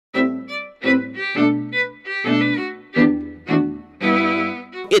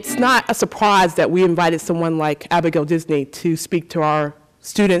it's not a surprise that we invited someone like Abigail Disney to speak to our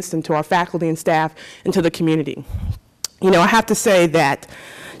students and to our faculty and staff and to the community. You know, I have to say that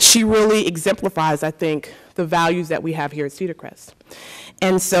she really exemplifies, I think, the values that we have here at Cedar Crest.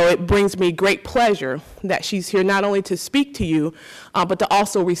 And so it brings me great pleasure that she's here not only to speak to you, but to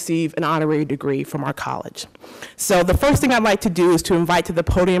also receive an honorary degree from our college. So the first thing I'd like to do is to invite to the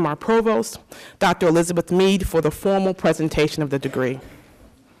podium our provost, Dr. Elizabeth Mead, for the formal presentation of the degree.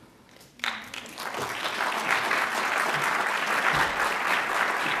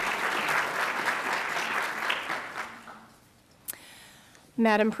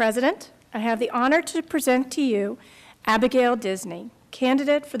 Madam President, I have the honor to present to you Abigail Disney,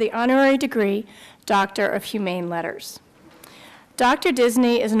 candidate for the honorary degree, Doctor of Humane Letters. Dr.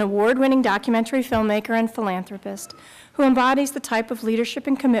 Disney is an award-winning documentary filmmaker and philanthropist who embodies the type of leadership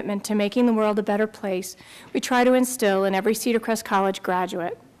and commitment to making the world a better place we try to instill in every Cedar Crest College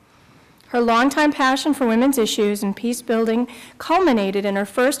graduate. Her longtime passion for women's issues and peace building culminated in her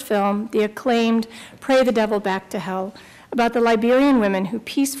first film, the acclaimed Pray the Devil Back to Hell, about the Liberian women who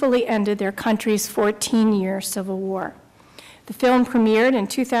peacefully ended their country's 14-year civil war. The film premiered in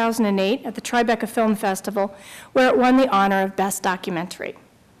 2008 at the Tribeca Film Festival, where it won the honor of Best Documentary.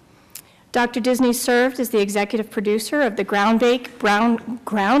 Dr. Disney served as the executive producer of the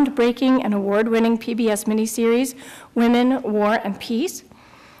groundbreaking and award-winning PBS miniseries, Women, War, and Peace.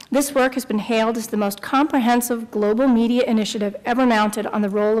 This work has been hailed as the most comprehensive global media initiative ever mounted on the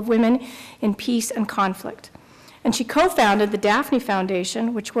role of women in peace and conflict. And she co-founded the Daphne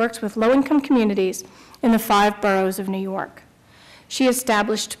Foundation, which works with low-income communities in the 5 boroughs of New York. She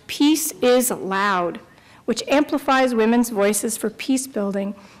established Peace is Loud, which amplifies women's voices for peace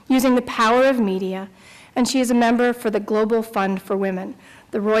building using the power of media, and she is a member for the Global Fund for Women,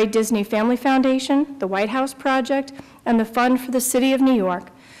 the Roy Disney Family Foundation, the White House Project, and the Fund for the City of New York,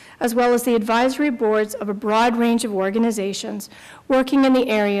 as well as the advisory boards of a broad range of organizations working in the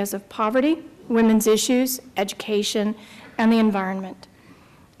areas of poverty, women's issues, education, and the environment.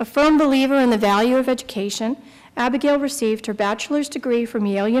 A firm believer in the value of education, Abigail received her bachelor's degree from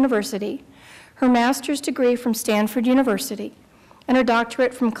Yale University, her master's degree from Stanford University, and her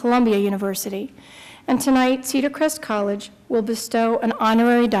doctorate from Columbia University. And tonight, Cedar Crest College will bestow an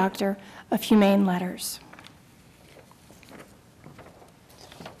honorary Doctor of Humane Letters.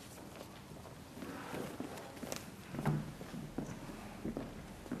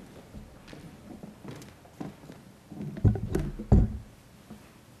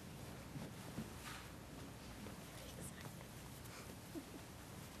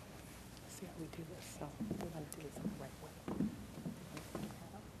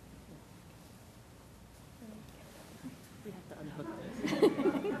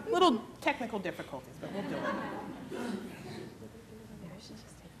 Little technical difficulties, but we'll do it.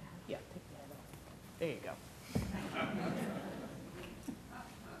 Yeah, take the head off. There you go.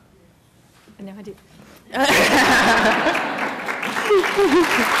 And now I do.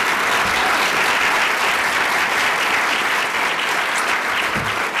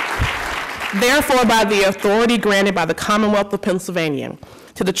 Therefore, by the authority granted by the Commonwealth of Pennsylvania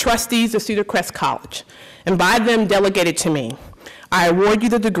to the trustees of Cedar Crest College, and by them delegated to me, I award you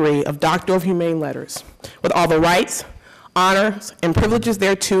the degree of Doctor of Humane Letters, with all the rights, honors, and privileges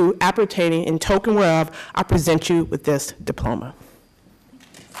thereto appertaining, in token whereof I present you with this diploma.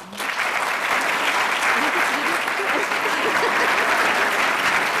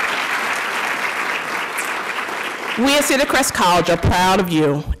 We at Cedar Crest College are proud of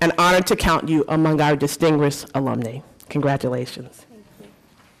you and honored to count you among our distinguished alumni. Congratulations.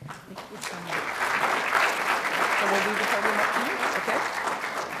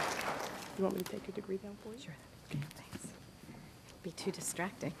 You want me to take your degree down for you? Sure. Okay, thanks. It'd be too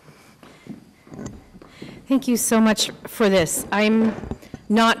distracting. Thank you so much for this. I'm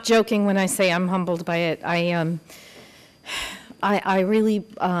not joking when I say I'm humbled by it. I really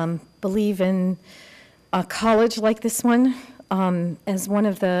believe in a college like this one as one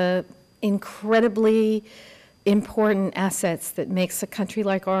of the incredibly important assets that makes a country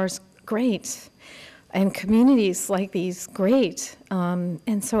like ours great, and communities like these great.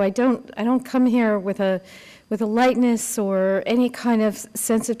 And so I don't come here with a lightness or any kind of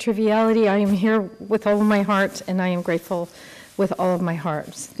sense of triviality. I am here with all of my heart, and I am grateful with all of my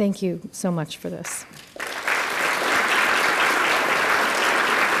heart. Thank you so much for this.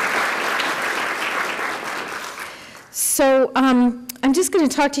 So I'm just going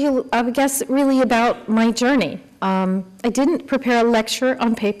to talk to you, I guess, really about my journey. I didn't prepare a lecture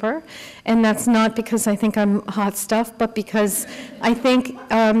on paper, and that's not because I think I'm hot stuff, but because I think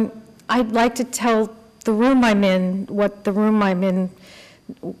I'd like to tell the room I'm in what the room I'm in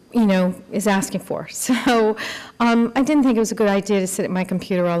is asking for. So I didn't think it was a good idea to sit at my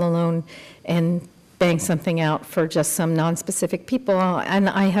computer all alone and bang something out for just some non-specific people. And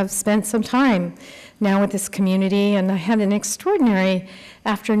I have spent some time now with this community, and I had an extraordinary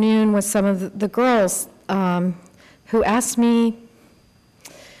afternoon with some of the girls who asked me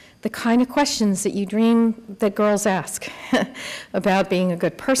the kind of questions that you dream that girls ask about being a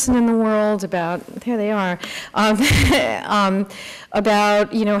good person in the world, about, there they are, about,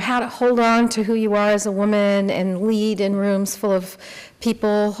 how to hold on to who you are as a woman and lead in rooms full of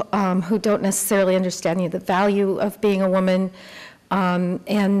people who don't necessarily understand the value of being a woman.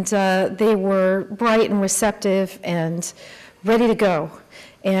 And they were bright and receptive and ready to go.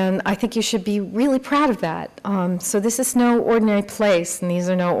 And I think you should be really proud of that. So this is no ordinary place, and these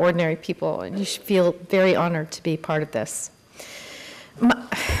are no ordinary people, and you should feel very honored to be part of this.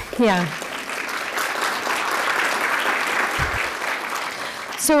 Yeah.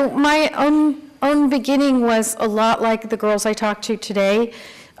 So my own beginning was a lot like the girls I talked to today,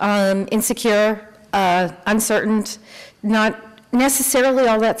 insecure, uncertain, not necessarily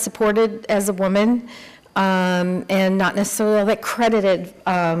all that supported as a woman, and not necessarily all that credited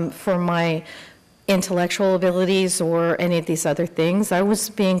for my intellectual abilities or any of these other things. I was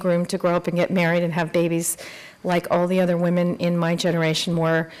being groomed to grow up and get married and have babies like all the other women in my generation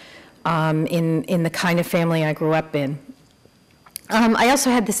were in the kind of family I grew up in. I also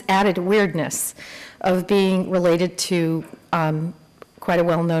had this added weirdness of being related to quite a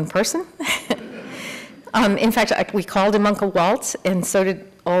well-known person. In fact, we called him Uncle Walt, and so did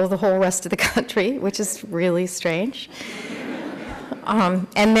the whole rest of the country, which is really strange.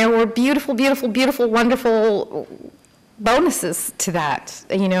 And there were beautiful, beautiful, beautiful, wonderful bonuses to that.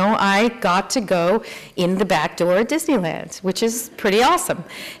 I got to go in the back door at Disneyland, which is pretty awesome.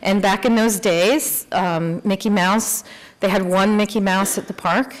 And back in those days, Mickey Mouse, they had one Mickey Mouse at the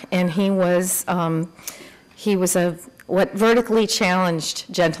park, and he was a vertically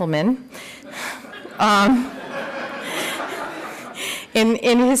challenged gentleman.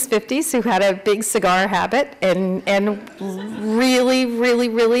 In his 50s, who had a big cigar habit and really, really,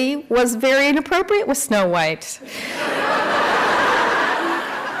 really was very inappropriate with Snow White.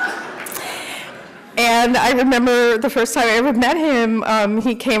 And I remember the first time I ever met him,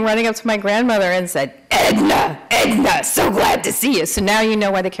 he came running up to my grandmother and said, "Edna, Edna, so glad to see you." So now you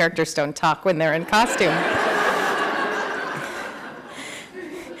know why the characters don't talk when they're in costume.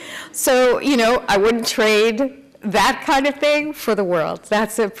 So, I wouldn't trade that kind of thing for the world.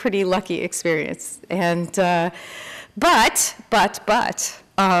 That's a pretty lucky experience. And, but,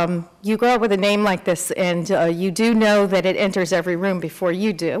 you grow up with a name like this, and you do know that it enters every room before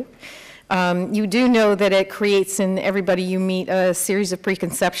you do. You do know that it creates in everybody you meet a series of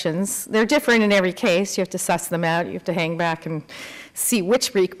preconceptions. They're different in every case. You have to suss them out. You have to hang back and see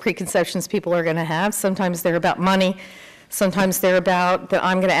which preconceptions people are going to have. Sometimes they're about money. Sometimes they're about that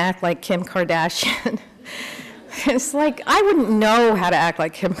I'm going to act like Kim Kardashian. It's like, I wouldn't know how to act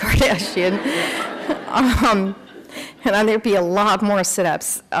like Kim Kardashian. And there'd be a lot more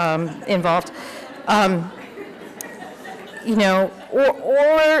sit-ups involved.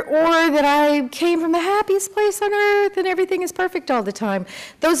 Or that I came from the happiest place on earth and everything is perfect all the time.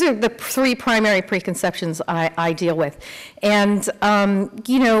 Those are the three primary preconceptions I deal with. And,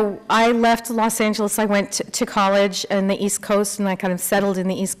 I left Los Angeles. I went to college in the East Coast, and I kind of settled in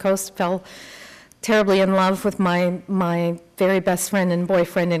the East Coast, fell terribly in love with my very best friend and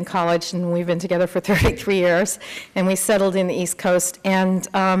boyfriend in college, and we've been together for 33 years, and we settled in the East Coast. And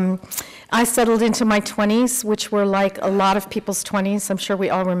I settled into my 20s, which were like a lot of people's 20s. I'm sure we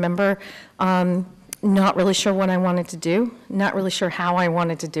all remember. Not really sure what I wanted to do, not really sure how I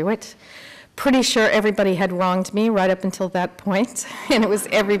wanted to do it. Pretty sure everybody had wronged me right up until that point, and it was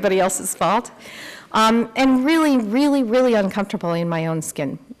everybody else's fault. And really, really, really uncomfortable in my own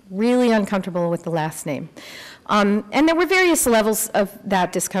skin. Really uncomfortable with the last name. And there were various levels of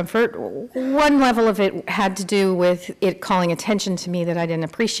that discomfort. One level of it had to do with it calling attention to me that I didn't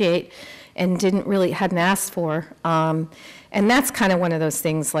appreciate and hadn't asked for. And that's kind of one of those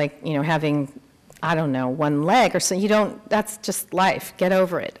things like, having, I don't know, one leg or so. That's just life. Get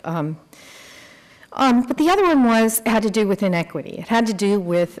over it. But the other one had to do with inequity. It had to do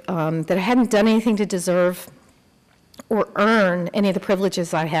with that I hadn't done anything to deserve or earn any of the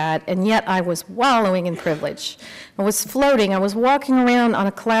privileges I had, and yet I was wallowing in privilege. I was floating. I was walking around on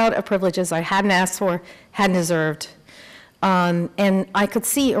a cloud of privileges I hadn't asked for, hadn't deserved. And I could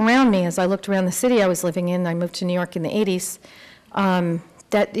see around me as I looked around the city I was living in. I moved to New York in the 80s.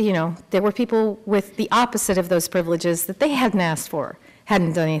 That, there were people with the opposite of those privileges that they hadn't asked for,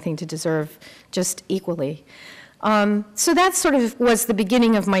 hadn't done anything to deserve, just equally. So that sort of was the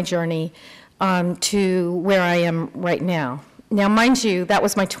beginning of my journey to where I am right now. Now, mind you, that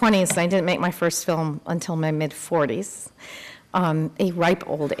was my 20s, and I didn't make my first film until my mid-40s, a ripe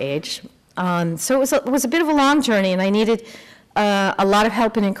old age. So it was a bit of a long journey, and I needed a lot of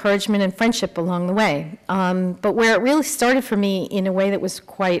help and encouragement and friendship along the way. But where it really started for me in a way that was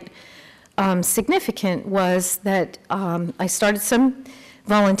quite significant was that I started some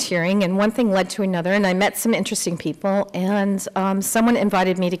volunteering, and one thing led to another, and I met some interesting people, and someone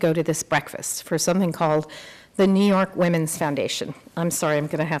invited me to go to this breakfast for something called the New York Women's Foundation. I'm sorry, I'm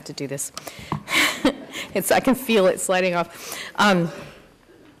going to have to do this. I can feel it sliding off. The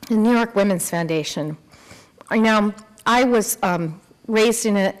New York Women's Foundation. Now, I was raised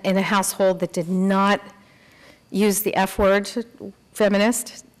in a household that did not use the F word,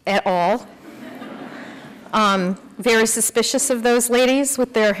 feminist, at all. Very suspicious of those ladies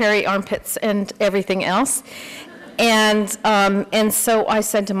with their hairy armpits and everything else. And so I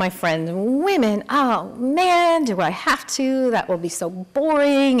said to my friend, women, oh man, do I have to? That will be so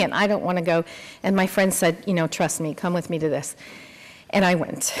boring, and I don't want to go. And my friend said, you know, trust me, come with me to this. And I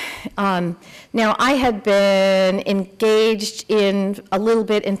went. Now, I had been engaged in a little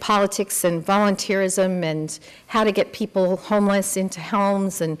bit in politics and volunteerism and how to get people homeless into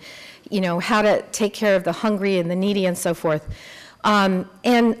homes and, you know, how to take care of the hungry and the needy and so forth.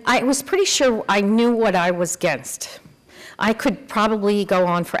 And I was pretty sure I knew what I was against. I could probably go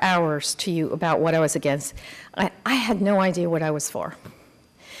on for hours to you about what I was against. I had no idea what I was for.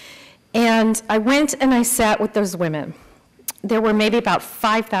 And I went and I sat with those women. There were maybe about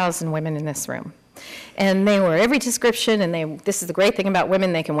 5,000 women in this room. And they were every description, and this is the great thing about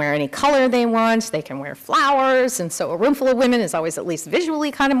women, they can wear any color they want, they can wear flowers, and so a room full of women is always at least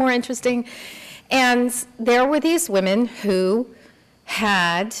visually kind of more interesting. And there were these women who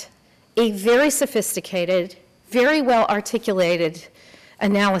had a very sophisticated, very well articulated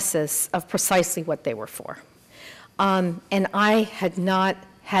analysis of precisely what they were for. And I had not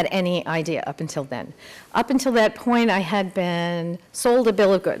had any idea up until then. Up until that point, I had been sold a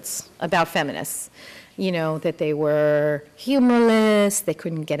bill of goods about feminists. You know, that they were humorless, they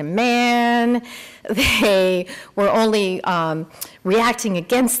couldn't get a man, they were only reacting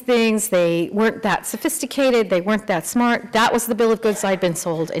against things, they weren't that sophisticated, they weren't that smart. That was the bill of goods I'd been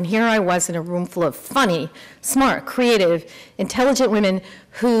sold. And here I was in a room full of funny, smart, creative, intelligent women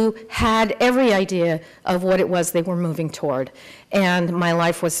who had every idea of what it was they were moving toward. And my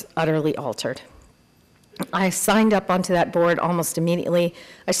life was utterly altered. I signed up onto that board almost immediately.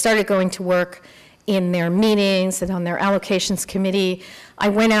 I started going to work in their meetings and on their allocations committee. I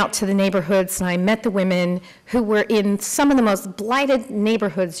went out to the neighborhoods and I met the women who were in some of the most blighted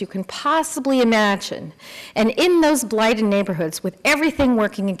neighborhoods you can possibly imagine. And in those blighted neighborhoods, with everything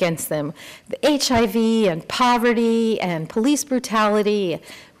working against them, the HIV and poverty and police brutality,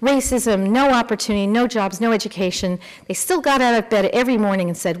 racism, no opportunity, no jobs, no education, they still got out of bed every morning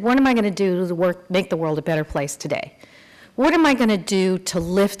and said, what am I going to do to make the world a better place today? What am I going to do to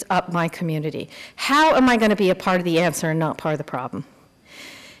lift up my community? How am I going to be a part of the answer and not part of the problem?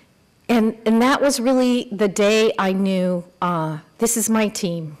 And that was really the day I knew, this is my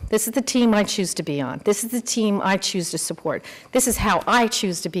team. This is the team I choose to be on. This is the team I choose to support. This is how I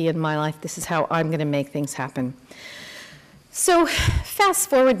choose to be in my life. This is how I'm going to make things happen. So fast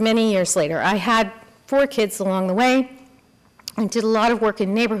forward many years later. I had 4 kids along the way. I did a lot of work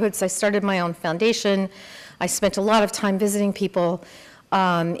in neighborhoods. I started my own foundation. I spent a lot of time visiting people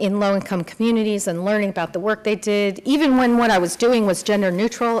in low-income communities and learning about the work they did. Even when what I was doing was gender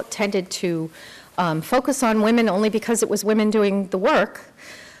neutral, it tended to focus on women only because it was women doing the work.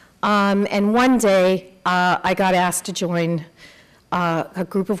 And one day, I got asked to join a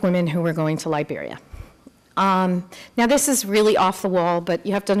group of women who were going to Liberia. Now, this is really off the wall, but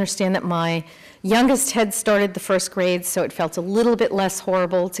you have to understand that my youngest had started the first grade, so it felt a little bit less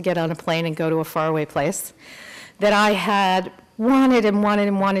horrible to get on a plane and go to a faraway place. That I had wanted and wanted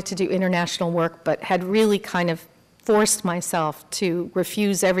and wanted to do international work, but had really kind of forced myself to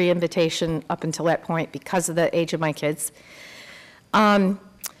refuse every invitation up until that point because of the age of my kids. And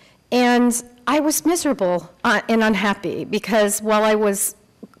I was miserable and unhappy because while I was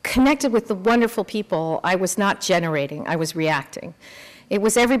connected with the wonderful people, I was not generating, I was reacting. It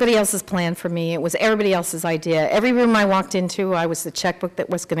was everybody else's plan for me. It was everybody else's idea. Every room I walked into, I was the checkbook that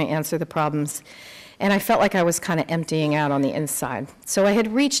was going to answer the problems. And I felt like I was kind of emptying out on the inside. So I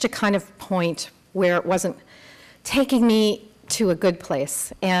had reached a kind of point where it wasn't taking me to a good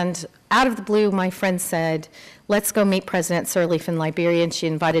place. And out of the blue, my friend said, let's go meet President Sirleaf in Liberia, and she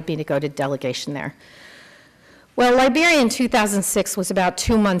invited me to go to delegation there. Well, Liberia in 2006 was about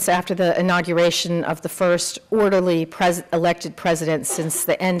 2 months after the inauguration of the first orderly elected president since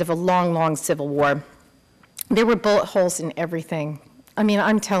the end of a long, long civil war. There were bullet holes in everything. I mean,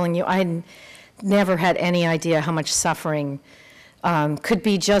 I'm telling you, I never had any idea how much suffering could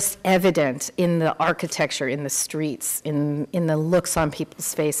be just evident in the architecture, in the streets, in the looks on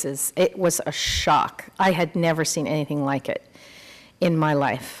people's faces. It was a shock. I had never seen anything like it in my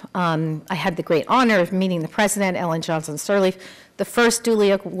life. I had the great honor of meeting the president, Ellen Johnson Sirleaf, the first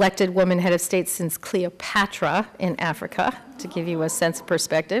duly elected woman head of state since Cleopatra in Africa, to give you a sense of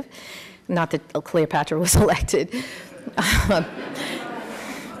perspective. Not that Cleopatra was elected.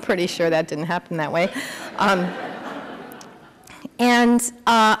 Pretty sure that didn't happen that way.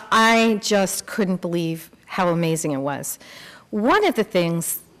 I just couldn't believe how amazing it was. One of the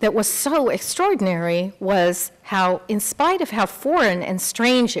things that was so extraordinary was how, in spite of how foreign and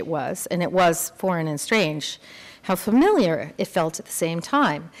strange it was foreign and strange, how familiar it felt at the same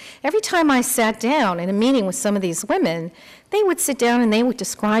time. Every time I sat down in a meeting with some of these women, they would sit down and they would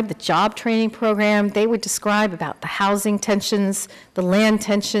describe the job training program, they would describe about the housing tensions, the land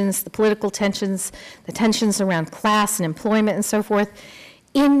tensions, the political tensions, the tensions around class and employment and so forth,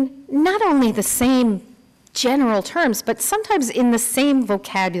 in not only the same general terms, but sometimes in the same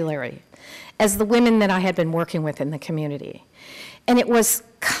vocabulary as the women that I had been working with in the community. And it was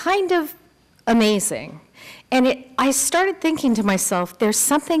kind of amazing. And I started thinking to myself, there's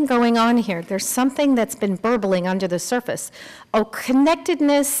something going on here. There's something that's been burbling under the surface, a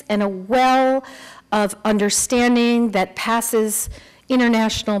connectedness and a well of understanding that passes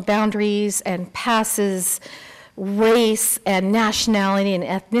international boundaries and passes race and nationality and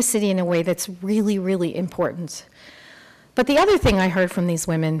ethnicity in a way that's really, really important. But the other thing I heard from these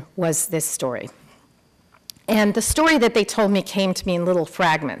women was this story. And the story that they told me came to me in little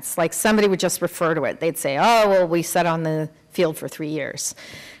fragments. Like somebody would just refer to it. They'd say, oh, well, we sat on the field for 3 years.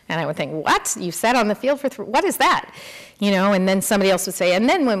 And I would think, what? You sat on the field for 3? What is that? You know, and then somebody else would say, and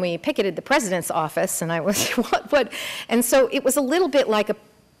then when we picketed the president's office, and I was, what? And so it was a little bit like a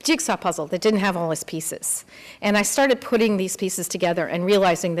jigsaw puzzle that didn't have all its pieces. And I started putting these pieces together and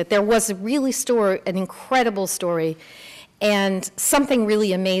realizing that there was a really an incredible story, and something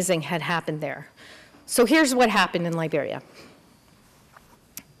really amazing had happened there. So here's what happened in Liberia.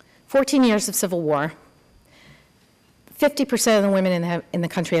 14 years of civil war. 50% of the women in the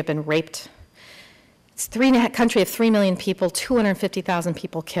country have been raped. It's a country of 3 million people, 250,000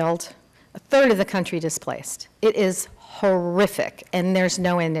 people killed, a third of the country displaced. It is horrific, and there's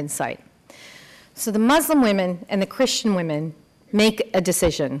no end in sight. So the Muslim women and the Christian women make a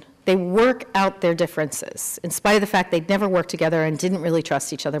decision. They work out their differences, in spite of the fact they'd never worked together and didn't really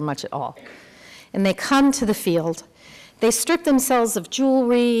trust each other much at all. And they come to the field. They strip themselves of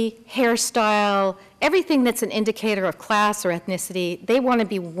jewelry, hairstyle, everything that's an indicator of class or ethnicity. They want to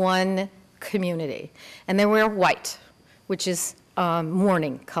be one community. And they wear white, which is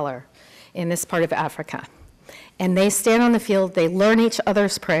mourning color in this part of Africa. And they stand on the field, they learn each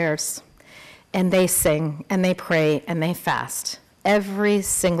other's prayers, and they sing, and they pray, and they fast every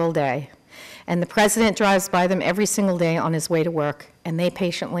single day. And the president drives by them every single day on his way to work, and they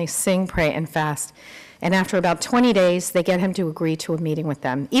patiently sing, pray, and fast. And after about 20 days, they get him to agree to a meeting with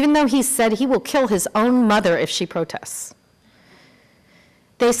them, even though he said he will kill his own mother if she protests.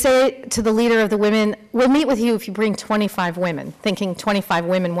 They say to the leader of the women, we'll meet with you if you bring 25 women, thinking 25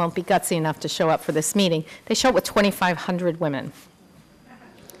 women won't be gutsy enough to show up for this meeting. They show up with 2,500 women.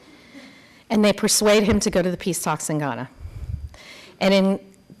 And they persuade him to go to the peace talks in Ghana. And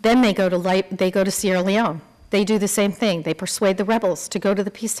then they go to Sierra Leone. They do the same thing. They persuade the rebels to go to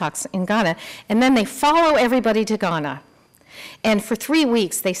the peace talks in Ghana. And then they follow everybody to Ghana. And for 3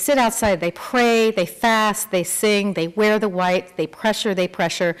 weeks, they sit outside, they pray, they fast, they sing, they wear the white, they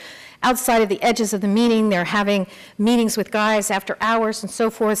pressure. Outside of the edges of the meeting, they're having meetings with guys after hours and so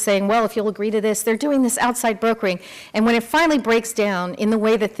forth, saying, well, if you'll agree to this, they're doing this outside brokering. And when it finally breaks down, in the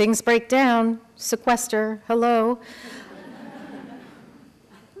way that things break down, sequester, hello,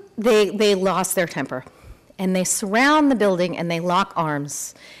 they lost their temper. And they surround the building and they lock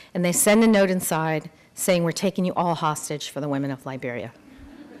arms. And they send a note inside saying, we're taking you all hostage for the women of Liberia.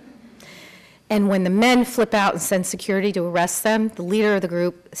 And when the men flip out and send security to arrest them, the leader of the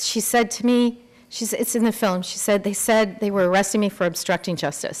group, she said to me, it's in the film, she said they were arresting me for obstructing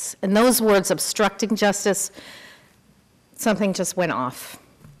justice. And those words, obstructing justice, something just went off.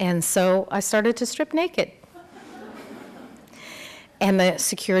 And so I started to strip naked. And the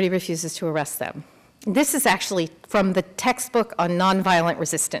security refuses to arrest them. This is actually from the textbook on nonviolent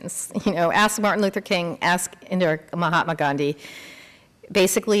resistance. You know, ask Martin Luther King, ask Mahatma Gandhi.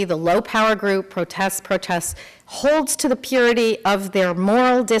 basically the low power group protests, holds to the purity of their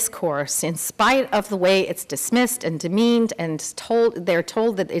moral discourse in spite of the way it's dismissed and demeaned and they're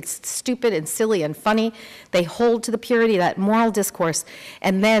told that it's stupid and silly and funny. They hold to the purity of that moral discourse,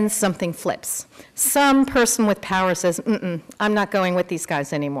 and then something flips. Some person with power says, I'm not going with these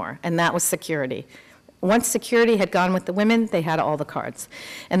guys anymore, and that was security. Once security had gone with the women, they had all the cards.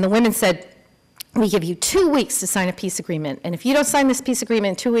 And the women said, we give you 2 weeks to sign a peace agreement, and if you don't sign this peace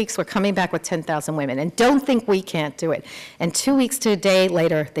agreement in 2 weeks, we're coming back with 10,000 women, and don't think we can't do it. And 2 weeks to a day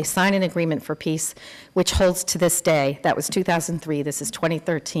later, they signed an agreement for peace, which holds to this day. That was 2003, this is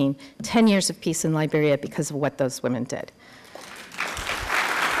 2013, 10 years of peace in Liberia because of what those women did.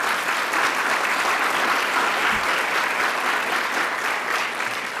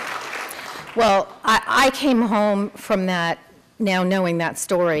 Well, I came home from that, now knowing that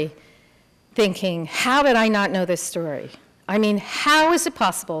story, thinking, how did I not know this story? I mean, how is it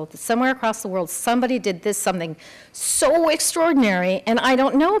possible that somewhere across the world somebody did something so extraordinary and I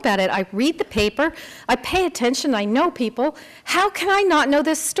don't know about it? I read the paper, I pay attention, I know people. How can I not know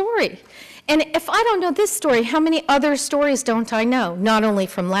this story? And if I don't know this story, how many other stories don't I know? Not only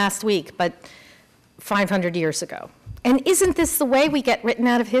from last week, but 500 years ago. And isn't this the way we get written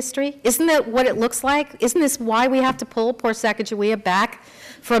out of history? Isn't that what it looks like? Isn't this why we have to pull poor Sacagawea back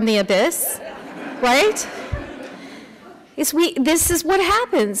from the abyss, right? This is what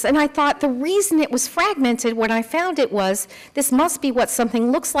happens. And I thought the reason it was fragmented when I found it was, this must be what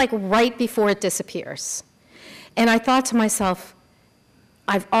something looks like right before it disappears. And I thought to myself,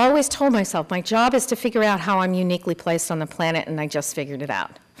 I've always told myself, my job is to figure out how I'm uniquely placed on the planet, and I just figured it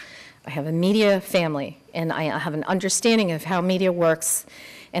out. I have a media family, and I have an understanding of how media works,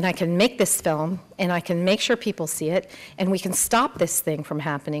 and I can make this film, and I can make sure people see it, and we can stop this thing from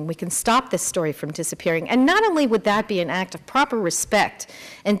happening. We can stop this story from disappearing. And not only would that be an act of proper respect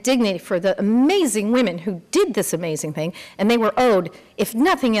and dignity for the amazing women who did this amazing thing, and they were owed, if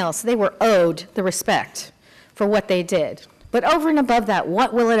nothing else, they were owed the respect for what they did. But over and above that,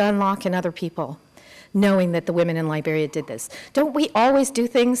 what will it unlock in other people, knowing that the women in Liberia did this? Don't we always do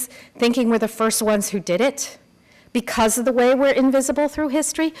things thinking we're the first ones who did it? Because of the way we're invisible through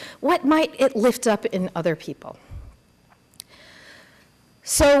history, what might it lift up in other people?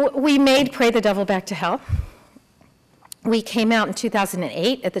 So we made Pray the Devil Back to Hell. We came out in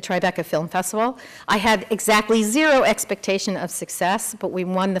 2008 at the Tribeca Film Festival. I had exactly 0 expectation of success, but we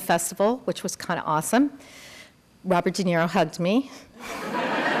won the festival, which was kind of awesome. Robert De Niro hugged me.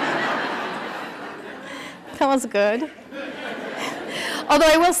 That was good. Although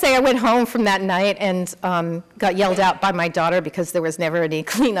I will say I went home from that night and got yelled out by my daughter because there was never any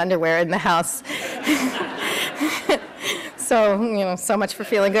clean underwear in the house. So, you know, so much for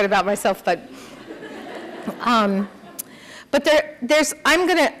feeling good about myself. But I'm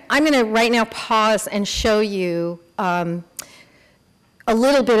gonna right now pause and show you a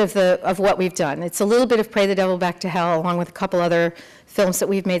little bit of what we've done. It's a little bit of Pray the Devil Back to Hell, along with a couple other films that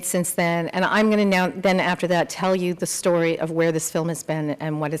we've made since then. And I'm going to now, then after that, tell you the story of where this film has been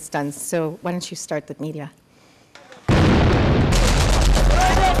and what it's done. So why don't you start the media? We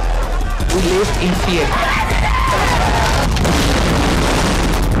lived in fear.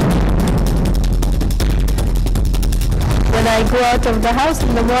 When I go out of the house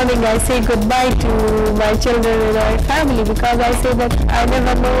in the morning, I say goodbye to my children and my family, because I say that I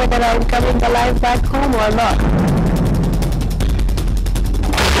never know whether I'm coming alive back home or not.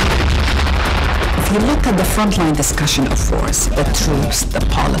 If you look at the frontline discussion of wars, the troops, the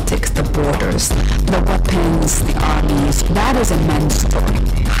politics, the borders, the weapons, the armies, that is a man's story.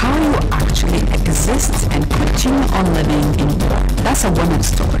 How you actually exist and continue on living in war, that's a woman's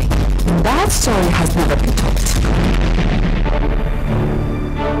story. That story has never been told.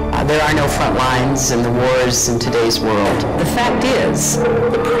 There are no front lines in the wars in today's world. The fact is,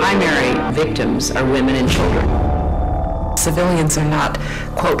 the primary victims are women and children. Civilians are not,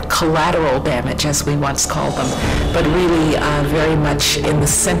 quote, collateral damage, as we once called them, but really very much in the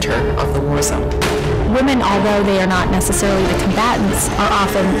center of the war zone. Women, although they are not necessarily the combatants, are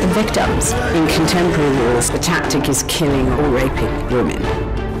often the victims. In contemporary wars, the tactic is killing or raping women.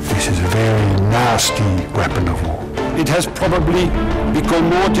 This is a very nasty weapon of war. It has probably become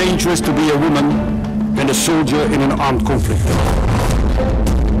more dangerous to be a woman than a soldier in an armed conflict.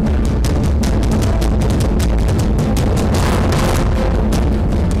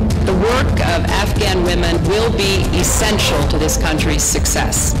 The work of Afghan women will be essential to this country's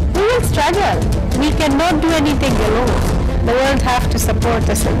success. We will struggle. We cannot do anything alone. The world have to support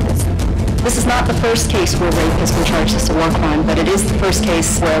us in this. This is not the first case where rape has been charged as a war crime, but it is the first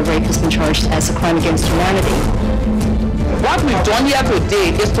case where rape has been charged as a crime against humanity. What we've done here today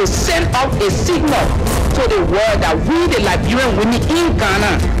is to send out a signal to the world that we, the Liberian women in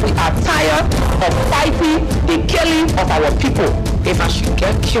Ghana, we are tired of fighting the killing of our people. If I should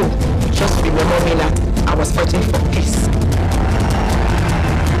get killed, just remember me that I was fighting for peace.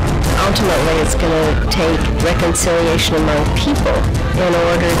 Ultimately, it's going to take reconciliation among people in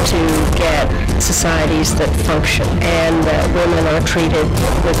order to get societies that function and that women are treated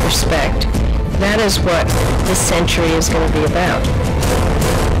with respect. That is what this century is going to be about.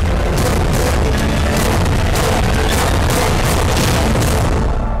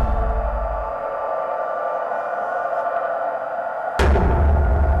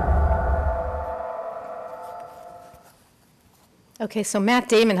 Okay, so Matt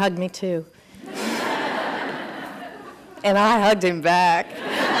Damon hugged me too. And I hugged him back.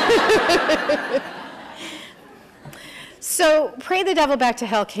 So Pray the Devil Back to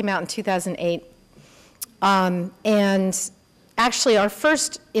Hell came out in 2008. And actually our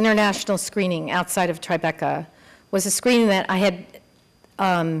first international screening outside of Tribeca was a screening that I had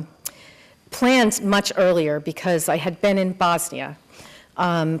planned much earlier because I had been in Bosnia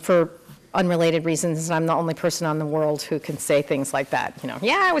for unrelated reasons. I'm the only person on the world who can say things like that. You know,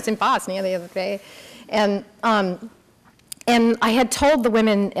 yeah, I was in Bosnia the other day. And I had told the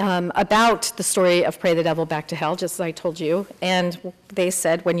women about the story of Pray the Devil Back to Hell, just as I told you. And they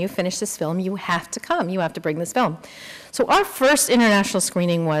said, when you finish this film, you have to come. You have to bring this film. So our first international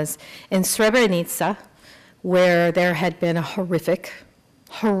screening was in Srebrenica, where there had been a horrific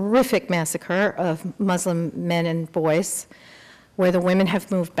massacre of Muslim men and boys, where the women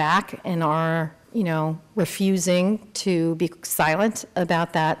have moved back and are, you know, refusing to be silent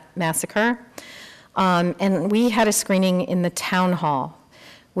about that massacre. And we had a screening in the town hall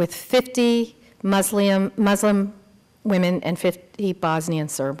with 50 Muslim women and 50 Bosnian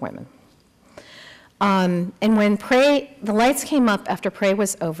Serb women. And when the lights came up after Pray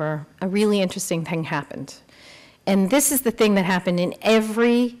was over, a really interesting thing happened. And this is the thing that happened in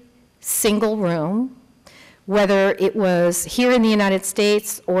every single room, whether it was here in the United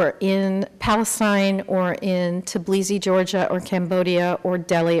States or in Palestine or in Tbilisi, Georgia, or Cambodia or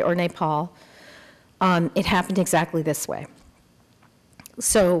Delhi or Nepal. It happened exactly this way.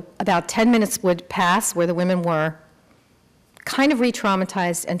 So about 10 minutes would pass where the women were kind of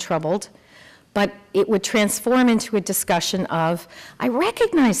re-traumatized and troubled, but it would transform into a discussion of, I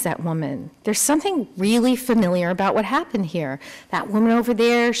recognize that woman. There's something really familiar about what happened here. That woman over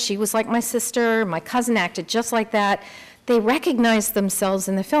there, she was like my sister, my cousin acted just like that. They recognized themselves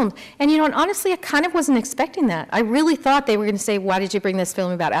in the film. And you know, and honestly, I kind of wasn't expecting that. I really thought they were going to say, why did you bring this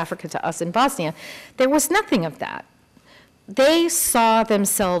film about Africa to us in Bosnia? There was nothing of that. They saw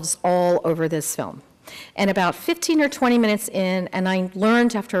themselves all over this film. And about 15 or 20 minutes in, and I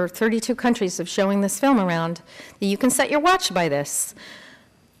learned after 32 countries of showing this film around, that you can set your watch by this.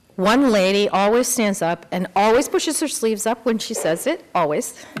 One lady always stands up and always pushes her sleeves up when she says it,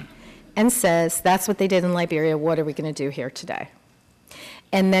 always, and says, that's what they did in Liberia, what are we going to do here today?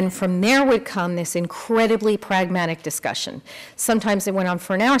 And then from there would come this incredibly pragmatic discussion. Sometimes it went on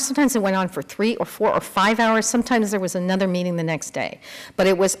for an hour, sometimes it went on for 3 or 4 or 5 hours, sometimes there was another meeting the next day. But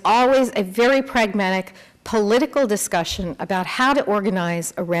it was always a very pragmatic political discussion about how to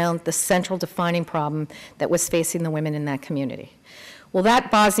organize around the central defining problem that was facing the women in that community. Well,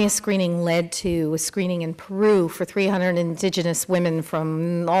 that Bosnia screening led to a screening in Peru for 300 indigenous women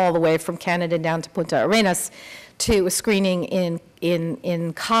from all the way from Canada down to Punta Arenas, to a screening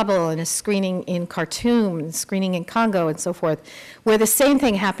in Kabul and a screening in Khartoum, and a screening in Congo and so forth, where the same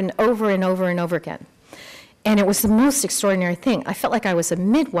thing happened over and over and over again. And it was the most extraordinary thing. I felt like I was a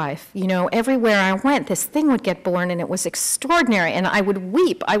midwife. You know, everywhere I went, this thing would get born, and it was extraordinary. And I would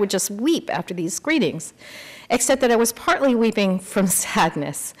weep. I would just weep after these screenings, except that I was partly weeping from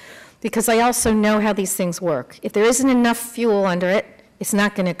sadness, because I also know how these things work. If there isn't enough fuel under it, it's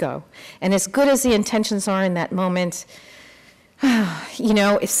not going to go. And as good as the intentions are in that moment, you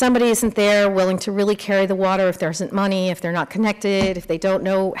know, if somebody isn't there willing to really carry the water, if there isn't money, if they're not connected, if they don't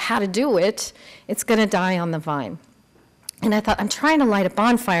know how to do it, it's going to die on the vine. And I thought, I'm trying to light a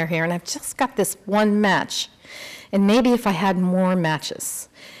bonfire here, and I've just got this one match. And maybe if I had more matches.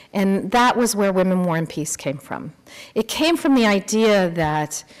 And that was where Women, War, and Peace came from. It came from the idea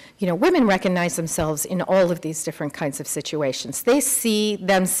that, you know, women recognize themselves in all of these different kinds of situations. They see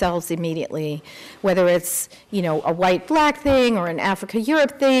themselves immediately, whether it's, you know, a white-black thing or an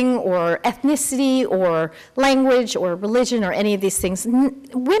Africa-Europe thing or ethnicity or language or religion or any of these things.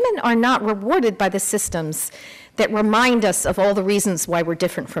 Women are not rewarded by the systems that remind us of all the reasons why we're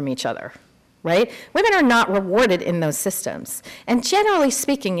different from each other. right? Women are not rewarded in those systems. And generally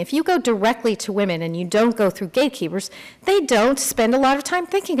speaking, if you go directly to women and you don't go through gatekeepers, they don't spend a lot of time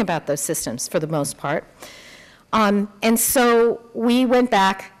thinking about those systems for the most part. And so we went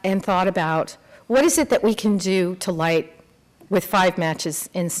back and thought about what is it that we can do to light with 5 matches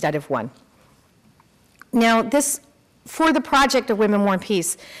instead of 1. Now, this, for the project of Women, War, and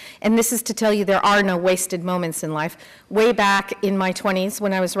Peace, and this is to tell you there are no wasted moments in life. Way back in my 20s,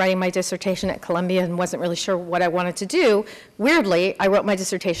 when I was writing my dissertation at Columbia and wasn't really sure what I wanted to do, weirdly, I wrote my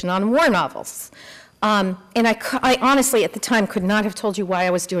dissertation on war novels. And I honestly, at the time, could not have told you why I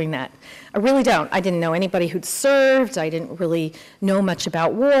was doing that. I really don't. I didn't know anybody who'd served. I didn't really know much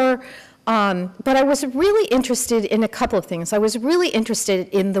about war. But I was really interested in a couple of things. I was really interested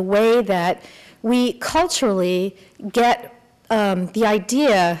in the way that we culturally get the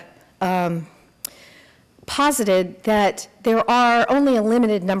idea posited that there are only a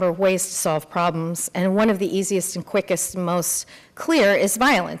limited number of ways to solve problems, and one of the easiest and quickest and most clear is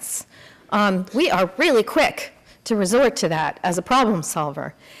violence. We are really quick to resort to that as a problem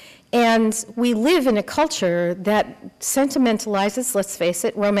solver. And we live in a culture that sentimentalizes, let's face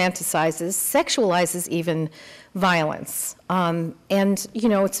it, romanticizes, sexualizes even violence. And you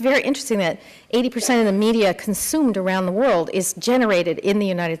know, it's very interesting that 80% of the media consumed around the world is generated in the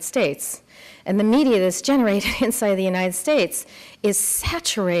United States. And the media that's generated inside the United States is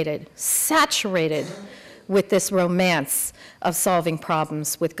saturated with this romance of solving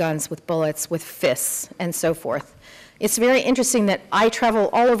problems with guns, with bullets, with fists, and so forth. It's very interesting that I travel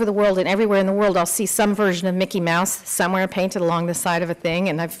all over the world, and everywhere in the world I'll see some version of Mickey Mouse somewhere painted along the side of a thing,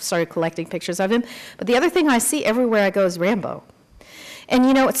 and I've started collecting pictures of him. But the other thing I see everywhere I go is Rambo. And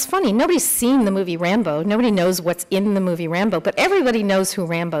you know, it's funny, nobody's seen the movie Rambo, nobody knows what's in the movie Rambo, but everybody knows who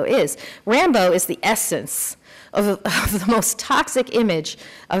Rambo is. Rambo is the essence of the most toxic image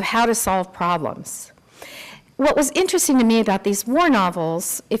of how to solve problems. What was interesting to me about these war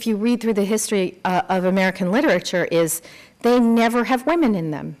novels, if you read through the history of American literature, is they never have women in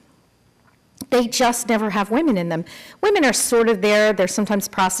them. They just never have women in them. Women are sort of there. They're sometimes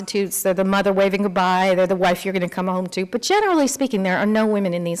prostitutes. They're the mother waving goodbye. They're the wife you're going to come home to. But generally speaking, there are no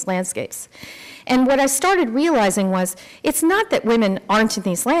women in these landscapes. And what I started realizing was it's not that women aren't in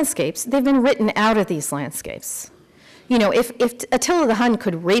these landscapes. They've been written out of these landscapes. You know, if Attila the Hun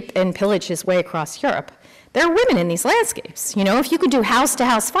could rape and pillage his way across Europe, there are women in these landscapes. You know, if you could do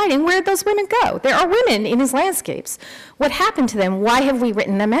house-to-house fighting, where did those women go? There are women in these landscapes. What happened to them? Why have we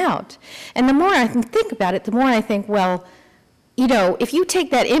written them out? And the more I think about it, the more I think, well, you know, if you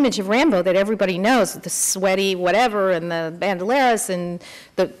take that image of Rambo that everybody knows, the sweaty whatever and the bandoleras and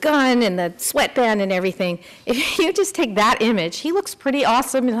the gun and the sweatband and everything, if you just take that image, he looks pretty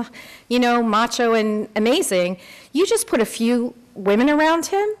awesome, you know, macho and amazing. You just put a few women around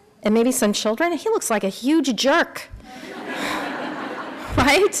him, and maybe some children, he looks like a huge jerk,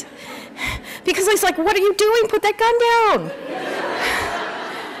 right? Because he's like, what are you doing? Put that gun down.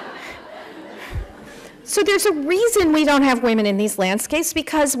 So there's a reason we don't have women in these landscapes,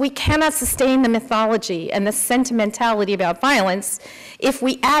 because we cannot sustain the mythology and the sentimentality about violence if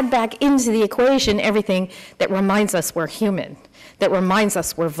we add back into the equation everything that reminds us we're human, that reminds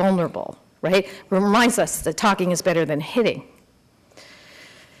us we're vulnerable, right? Reminds us that talking is better than hitting.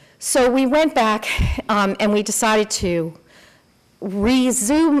 So we went back and we decided to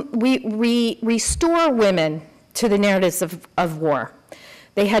restore women to the narratives of war.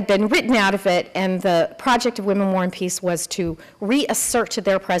 They had been written out of it, and the project of Women, War, and Peace was to reassert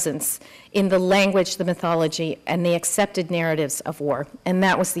their presence in the language, the mythology, and the accepted narratives of war. And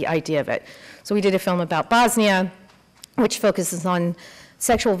that was the idea of it. So we did a film about Bosnia, which focuses on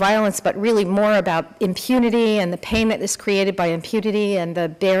sexual violence, but really more about impunity and the pain that is created by impunity and the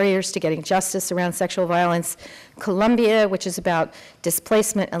barriers to getting justice around sexual violence. Colombia, which is about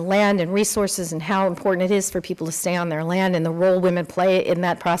displacement and land and resources and how important it is for people to stay on their land and the role women play in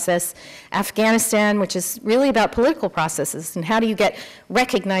that process. Afghanistan, which is really about political processes and how do you get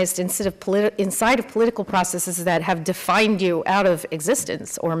recognized inside of political processes that have defined you out of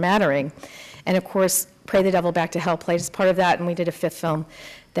existence or mattering. And of course, Pray the Devil Back to Hell played as part of that, and we did a 5th film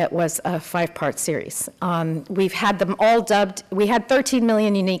that was a 5-part series. We've had them all dubbed. We had 13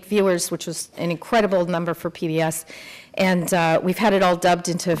 million unique viewers, which was an incredible number for PBS, and we've had it all dubbed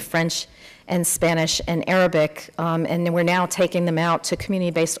into French and Spanish and Arabic, and we're now taking them out to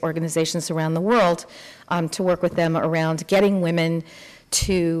community-based organizations around the world to work with them around getting women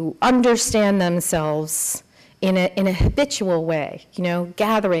to understand themselves in a habitual way, you know,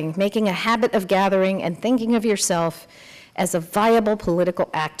 gathering, making a habit of gathering and thinking of yourself as a viable political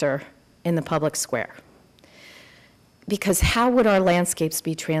actor in the public square. because how would our landscapes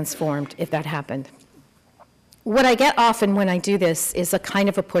be transformed if that happened? What I get often when I do this is a kind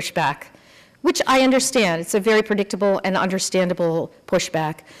of a pushback, which I understand. It's a very predictable and understandable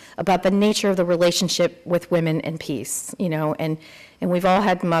pushback about the nature of the relationship with women and peace, you know, and we've all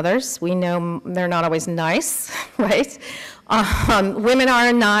had mothers. We know they're not always nice, right? Women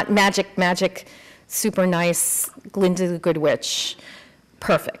are not magic, super nice, Glinda the Good Witch,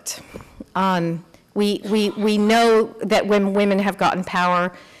 perfect. We know that when women have gotten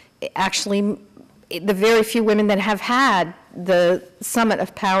power, actually, the very few women that have had the summit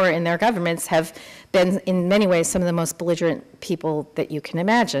of power in their governments have been, in many ways, some of the most belligerent people that you can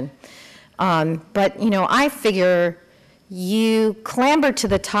imagine. But, you know, I figure you clamber to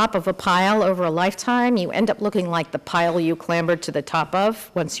the top of a pile over a lifetime, you end up looking like the pile you clambered to the top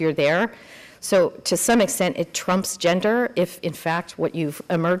of once you're there. So to some extent, it trumps gender if, in fact, what you've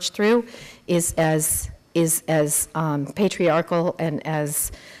emerged through is as patriarchal and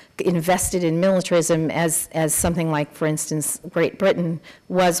as invested in militarism as something like, for instance, Great Britain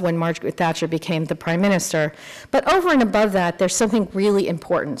was when Margaret Thatcher became the prime minister. But over and above that, there's something really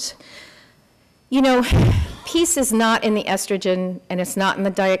important. You know, peace is not in the estrogen, and it's not in the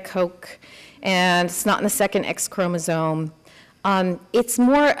Diet Coke, and it's not in the second X chromosome. It's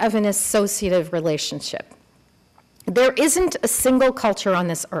more of an associative relationship. There isn't a single culture on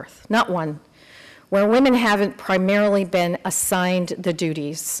this earth, not one, where women haven't primarily been assigned the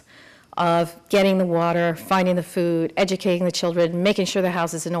duties of getting the water, finding the food, educating the children, making sure the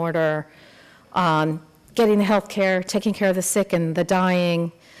house is in order, getting the health care, taking care of the sick and the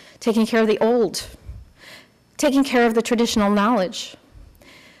dying, taking care of the old, taking care of the traditional knowledge.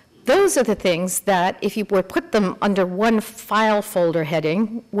 Those are the things that, if you were put them under one file folder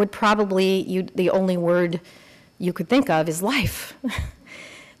heading, would probably, the only word you could think of is life.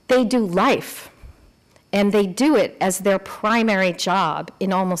 They do life. And they do it as their primary job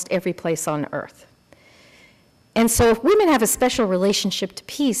in almost every place on earth. And so if women have a special relationship to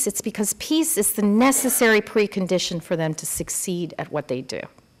peace, it's because peace is the necessary precondition for them to succeed at what they do.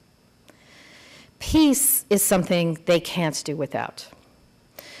 Peace is something they can't do without.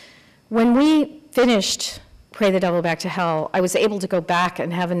 When we finished Pray the Devil Back to Hell, I was able to go back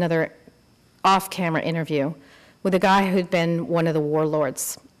and have another off-camera interview with a guy who'd been one of the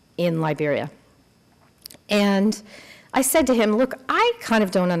warlords in Liberia. And I said to him, look, I kind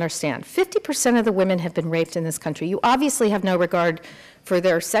of don't understand. 50% of the women have been raped in this country. You obviously have no regard for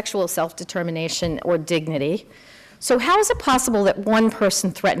their sexual self-determination or dignity. So how is it possible that one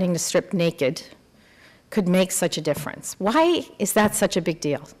person threatening to strip naked could make such a difference? Why is that such a big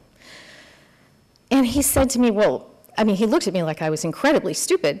deal? And he said to me, well, I mean, he looked at me like I was incredibly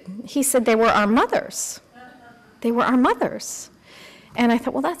stupid. He said, they were our mothers. They were our mothers. And I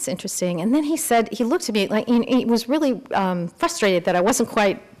thought, well, that's interesting. And then he said, he looked at me like he was really frustrated that I wasn't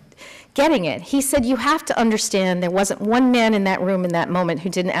quite getting it. He said, you have to understand there wasn't one man in that room in that moment who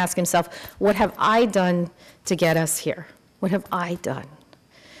didn't ask himself, what have I done to get us here? What have I done?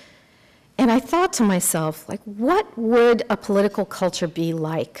 And I thought to myself, like, what would a political culture be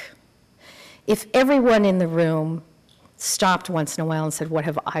like if everyone in the room stopped once in a while and said, what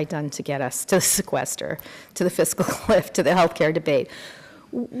have I done to get us to the sequester, to the fiscal cliff, to the healthcare debate?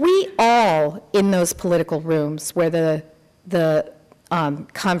 We all, in those political rooms where the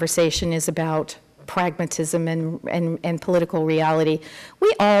conversation is about pragmatism and political reality,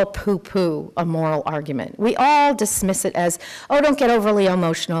 we all poo-poo a moral argument. We all dismiss it as, oh, don't get overly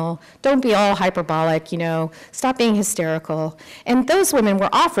emotional, don't be all hyperbolic, you know, stop being hysterical. And those women were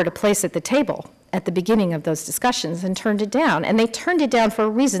offered a place at the table at the beginning of those discussions and turned it down. And they turned it down for a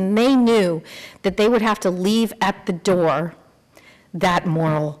reason. They knew that they would have to leave at the door that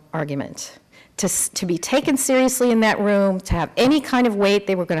moral argument. To be taken seriously in that room, to have any kind of weight,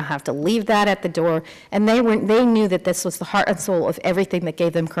 they were going to have to leave that at the door. And they knew that this was the heart and soul of everything that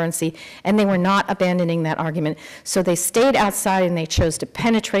gave them currency, and they were not abandoning that argument. So they stayed outside and they chose to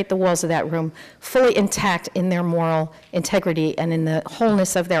penetrate the walls of that room fully intact in their moral integrity and in the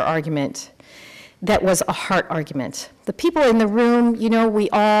wholeness of their argument. That was a heart argument. The people in the room, you know, we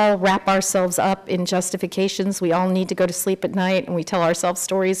all wrap ourselves up in justifications. We all need to go to sleep at night, and we tell ourselves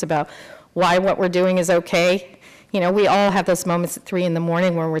stories about why what we're doing is okay. You know, we all have those moments at 3 in the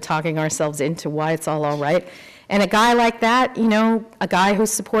morning where we're talking ourselves into why it's all right. And a guy like that, you know, a guy who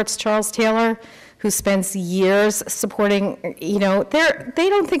supports Charles Taylor, who spends years supporting, you know, they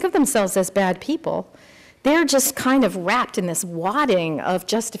don't think of themselves as bad people. They're just kind of wrapped in this wadding of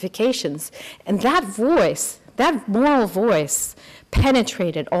justifications. And that voice, that moral voice,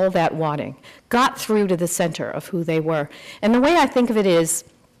 penetrated all that wadding, got through to the center of who they were. And the way I think of it is,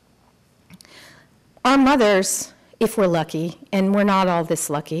 our mothers if we're lucky, and we're not all this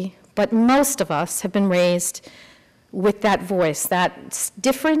lucky, but most of us have been raised with that voice, that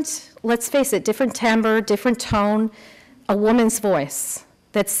different, let's face it, different timbre, different tone, a woman's voice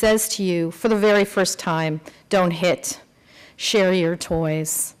that says to you for the very first time, don't hit, share your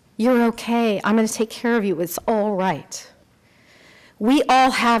toys, you're okay, I'm going to take care of you, it's all right. We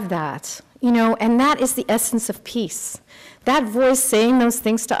all have that, you know, and that is the essence of peace. That voice saying those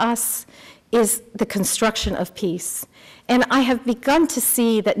things to us is the construction of peace. And I have begun to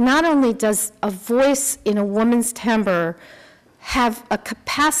see that not only does a voice in a woman's timbre have a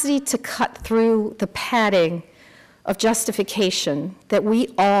capacity to cut through the padding of justification that we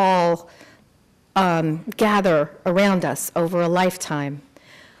all gather around us over a lifetime,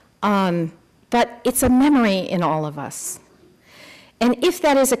 but it's a memory in all of us. And if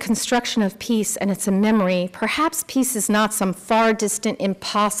that is a construction of peace and it's a memory, perhaps peace is not some far distant,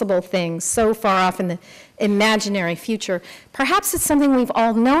 impossible thing so far off in the imaginary future. Perhaps it's something we've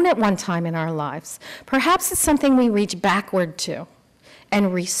all known at one time in our lives. Perhaps it's something we reach backward to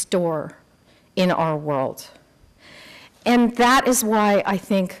and restore in our world. And that is why I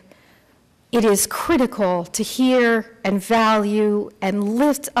think it is critical to hear and value and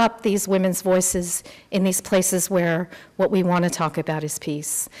lift up these women's voices in these places where what we want to talk about is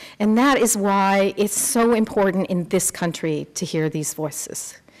peace. And that is why it's so important in this country to hear these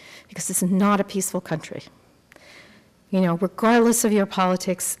voices, because it's not a peaceful country. You know, regardless of your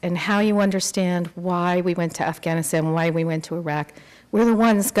politics and how you understand why we went to Afghanistan, why we went to Iraq, we're the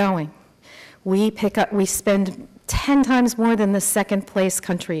ones going. We spend 10 times more than the second place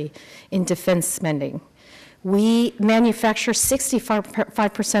country in defense spending. We manufacture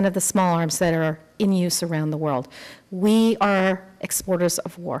 65% of the small arms that are in use around the world. We are exporters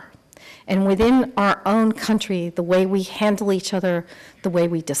of war. And within our own country, the way we handle each other, the way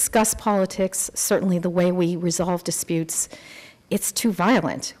we discuss politics, certainly the way we resolve disputes, it's too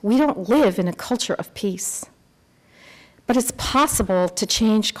violent. We don't live in a culture of peace. But it's possible to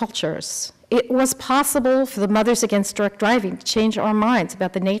change cultures. It was possible for the Mothers Against Drunk Driving to change our minds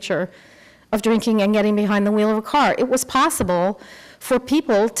about the nature of drinking and getting behind the wheel of a car. It was possible for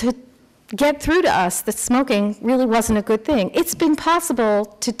people to get through to us that smoking really wasn't a good thing. It's been possible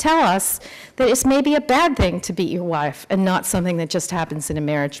to tell us that it's maybe a bad thing to beat your wife and not something that just happens in a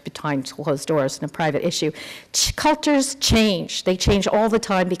marriage behind closed doors and a private issue. Cultures change. They change all the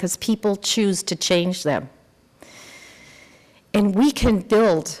time because people choose to change them. And we can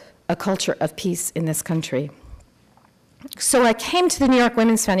build a culture of peace in this country. So I came to the New York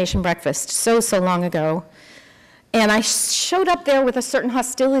Women's Foundation breakfast so long ago, and I showed up there with a certain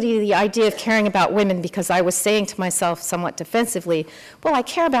hostility to the idea of caring about women because I was saying to myself somewhat defensively, well, I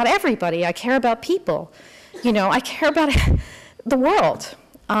care about everybody. I care about people. You know, I care about the world.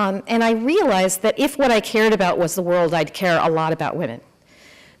 And I realized that if what I cared about was the world, I'd care a lot about women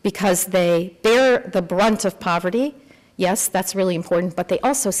because they bear the brunt of poverty. Yes, that's really important, but they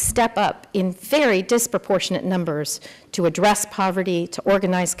also step up in very disproportionate numbers to address poverty, to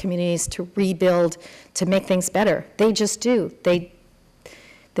organize communities, to rebuild, to make things better. They just do. The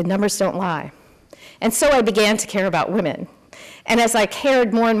numbers don't lie. And so I began to care about women. And as I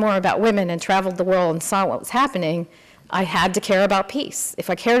cared more and more about women and traveled the world and saw what was happening, I had to care about peace. If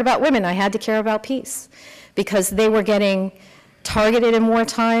I cared about women, I had to care about peace because they were getting targeted in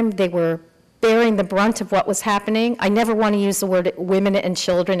wartime. They were bearing the brunt of what was happening. I never want to use the word women and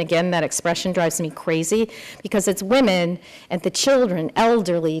children again. That expression drives me crazy because it's women and the children,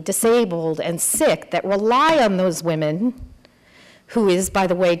 elderly, disabled, and sick that rely on those women, who is, by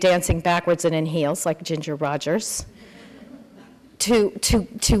the way, dancing backwards and in heels like Ginger Rogers, to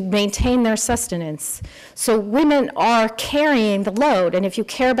maintain their sustenance. So women are carrying the load, and if you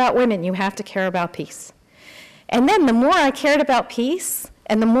care about women, you have to care about peace. And then the more I cared about peace,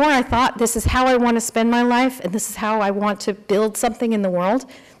 and the more I thought, this is how I want to spend my life, and this is how I want to build something in the world,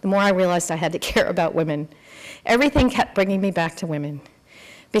 the more I realized I had to care about women. Everything kept bringing me back to women.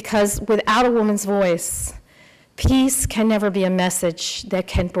 Because without a woman's voice, peace can never be a message that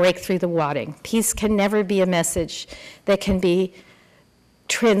can break through the wadding. Peace can never be a message that can be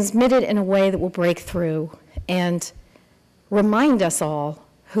transmitted in a way that will break through and remind us all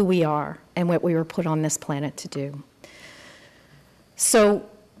who we are and what we were put on this planet to do. So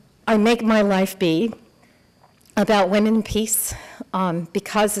I make my life be about women and peace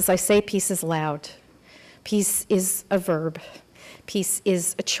because, as I say, peace is loud. Peace is a verb. Peace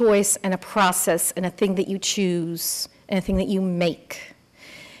is a choice and a process and a thing that you choose and a thing that you make.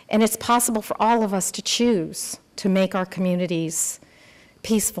 And it's possible for all of us to choose to make our communities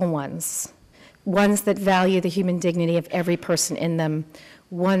peaceful ones, ones that value the human dignity of every person in them,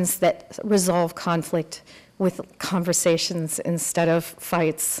 ones that resolve conflict, with conversations instead of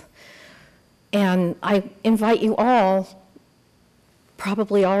fights. And I invite you all,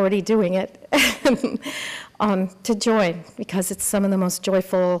 probably already doing it, to join, because it's some of the most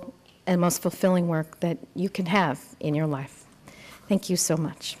joyful and most fulfilling work that you can have in your life. Thank you so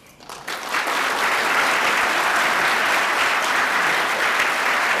much.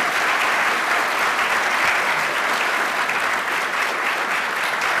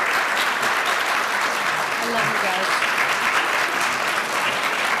 I love you guys.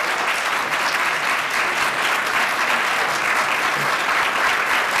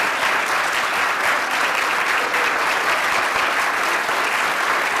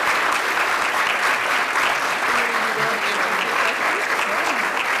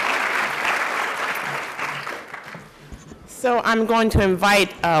 So I'm going to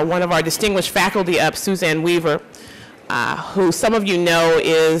invite one of our distinguished faculty up, Suzanne Weaver, who some of you know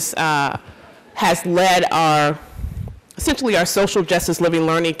has led essentially our social justice living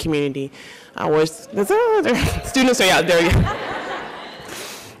learning community. Where students are out there.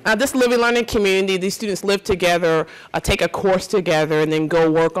 This living learning community, these students live together, take a course together, and then go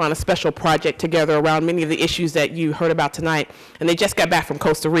work on a special project together around many of the issues that you heard about tonight. And they just got back from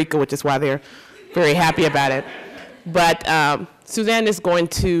Costa Rica, which is why they're very happy about it. But Suzanne is going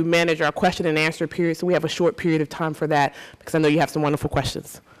to manage our question and answer period, so we have a short period of time for that, because I know you have some wonderful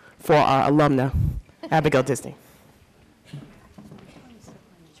questions for our alumna, Abigail Disney.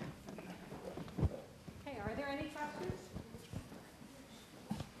 Hey, are there any questions?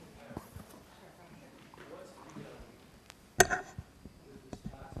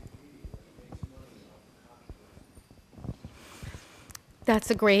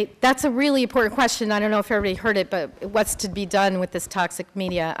 That's a really important question. I don't know if everybody heard it, but what's to be done with this toxic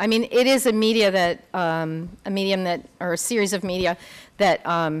media? I mean, it is a media that, or a series of media that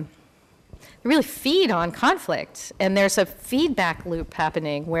really feed on conflict. And there's a feedback loop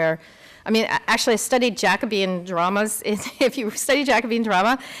happening where, I mean, actually I studied Jacobean dramas. If you study Jacobean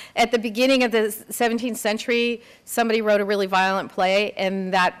drama, at the beginning of the 17th century, somebody wrote a really violent play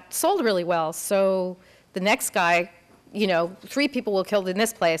and that sold really well. So the next guy, you know, 3 people were killed in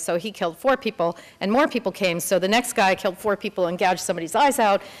this play, so he killed 4 people, and more people came. So the next guy killed 4 people and gouged somebody's eyes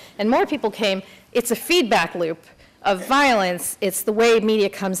out, and more people came. It's a feedback loop of violence. It's the way media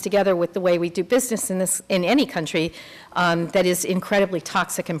comes together with the way we do business in any country that is incredibly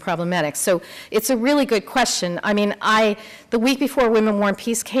toxic and problematic. So it's a really good question. I mean, the week before Women, War, and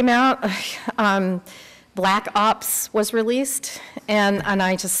Peace came out, Black Ops was released, and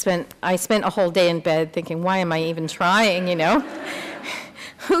I spent a whole day in bed thinking, why am I even trying, you know?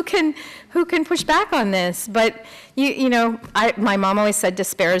 Who can push back on this? But you know, my mom always said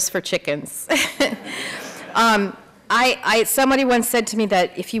despair is for chickens. Somebody once said to me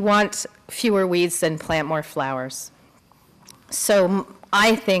that if you want fewer weeds, then plant more flowers. So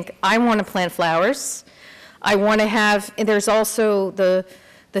I think I want to plant flowers. I want to have, there's also the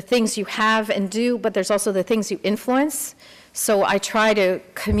things you have and do, but there's also the things you influence. So I try to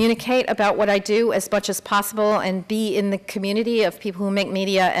communicate about what I do as much as possible and be in the community of people who make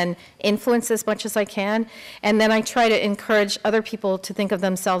media and influence as much as I can. And then I try to encourage other people to think of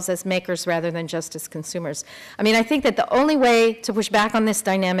themselves as makers rather than just as consumers. I mean, I think that the only way to push back on this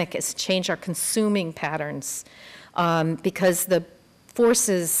dynamic is to change our consuming patterns, because the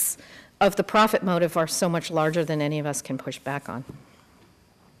forces of the profit motive are so much larger than any of us can push back on.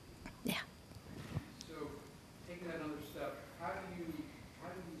 Yeah. So, taking that another step, how do you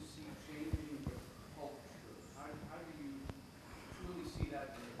see changing the culture? How do you truly see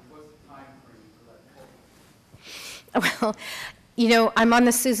that? What's the time frame for that culture? Well, you know, I'm on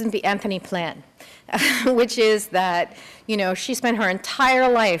the Susan B. Anthony plan, which is that, you know, she spent her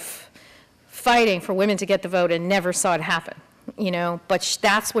entire life fighting for women to get the vote and never saw it happen. You know, but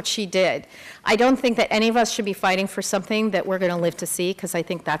that's what she did. I don't think that any of us should be fighting for something that we're going to live to see, because I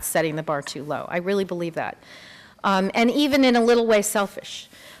think that's setting the bar too low. I really believe that. And even in a little way selfish.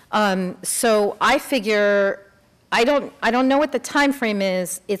 So I figure, I don't know what the time frame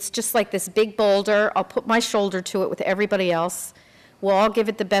is. It's just like this big boulder. I'll put my shoulder to it with everybody else. We'll all give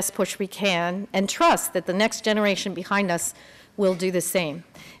it the best push we can and trust that the next generation behind us will do the same.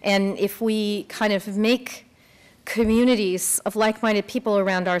 And if we kind of make communities of like-minded people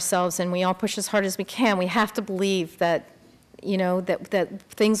around ourselves and we all push as hard as we can, we have to believe that, you know, that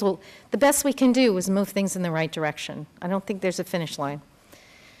things will, the best we can do is move things in the right direction. I don't think there's a finish line.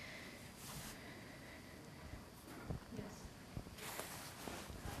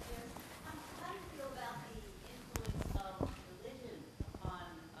 How do you feel about the influence of religion on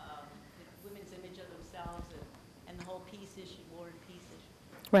women's image of themselves and the whole peace issue, war and peace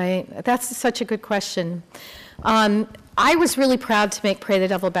issue? Right. That's such a good question. I was really proud to make Pray the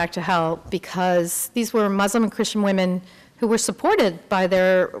Devil Back to Hell because these were Muslim and Christian women who were supported by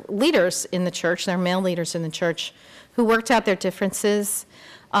their leaders in the church, their male leaders in the church, who worked out their differences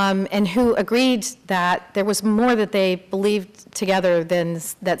and who agreed that there was more that they believed together than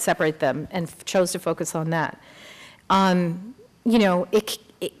that separate them and chose to focus on that. You know,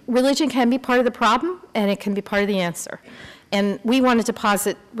 religion can be part of the problem and it can be part of the answer. And we wanted to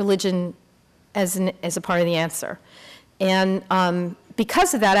posit religion as a part of the answer. And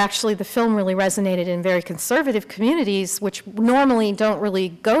because of that, actually, the film really resonated in very conservative communities, which normally don't really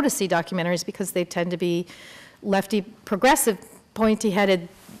go to see documentaries because they tend to be lefty, progressive, pointy-headed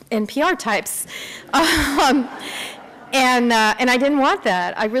NPR types. And I didn't want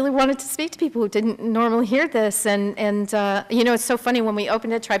that. I really wanted to speak to people who didn't normally hear this. And you know, it's so funny, when we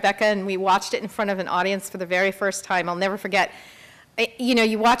opened at Tribeca and we watched it in front of an audience for the very first time, I'll never forget, you know,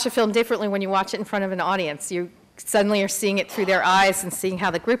 you watch a film differently when you watch it in front of an audience. You suddenly are seeing it through their eyes and seeing how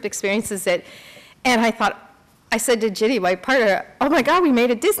the group experiences it. And I said to Ginny, my partner, oh my God, we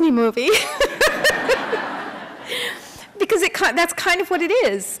made a Disney movie. Because that's kind of what it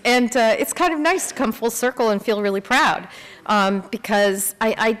is. And it's kind of nice to come full circle and feel really proud. Because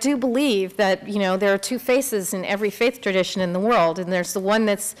I do believe that, you know, there are two faces in every faith tradition in the world. And there's the one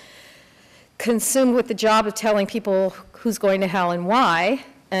that's consumed with the job of telling people who's going to hell and why.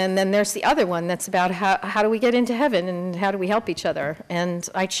 And then there's the other one that's about how do we get into heaven and how do we help each other. And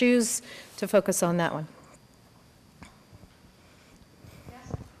I choose to focus on that one.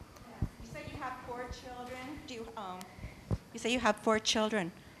 You say you have 4 children. You say you have 4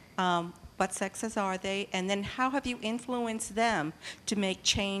 children. What sexes are they? And then how have you influenced them to make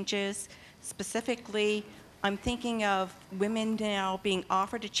changes? Specifically, I'm thinking of women now being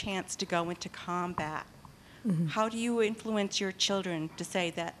offered a chance to go into combat. Mm-hmm. How do you influence your children to say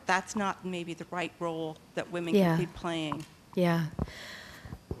that that's not maybe the right role that women can be playing? Yeah.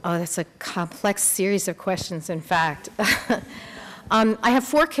 Oh, that's a complex series of questions, in fact. I have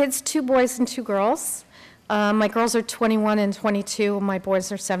 4 kids, 2 boys and 2 girls. My girls are 21 and 22. My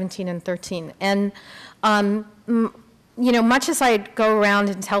boys are 17 and 13. And, you know, much as I go around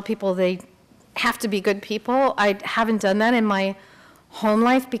and tell people they have to be good people, I haven't done that in my home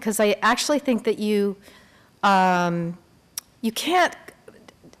life because I actually think that you can't,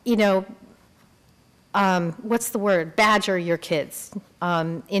 you know, what's the word, badger your kids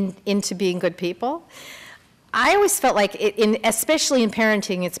into being good people. I always felt like, especially in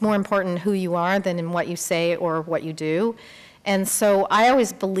parenting, it's more important who you are than in what you say or what you do. And so I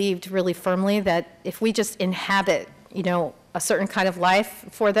always believed really firmly that if we just inhabit, you know, a certain kind of life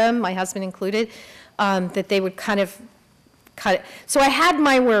for them, my husband included, that they would kind of cut it. So I had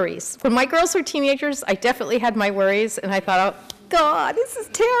my worries. When my girls were teenagers, I definitely had my worries, and I thought, oh, God, this is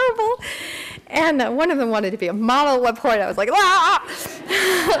terrible. And one of them wanted to be a model at one point. I was like, ah!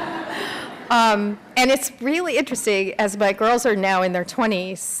 And it's really interesting, as my girls are now in their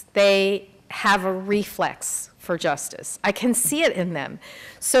 20s, they have a reflex for justice. I can see it in them.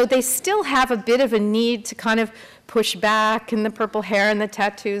 So they still have a bit of a need to kind of push back, and the purple hair and the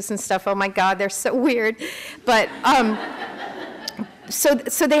tattoos and stuff. Oh my God, they're so weird. But so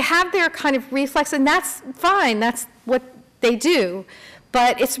they have their kind of reflex, and that's fine. That's what they do.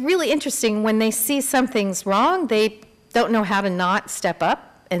 But it's really interesting when they see something's wrong, they don't know how to not step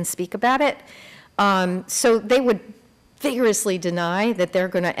up and speak about it. So they would vigorously deny that they're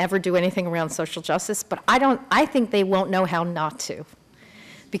going to ever do anything around social justice, but I think they won't know how not to,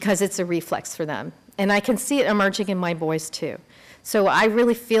 because it's a reflex for them. And I can see it emerging in my boys too. So I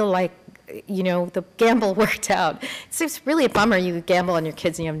really feel like, you know, the gamble worked out. It's really a bummer you gamble on your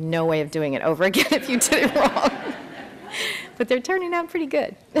kids and you have no way of doing it over again if you did it wrong. But they're turning out pretty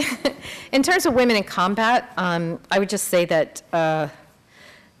good. In terms of women in combat, I would just say that,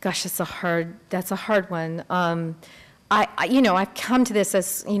 gosh, that's a hard one. You know, I've come to this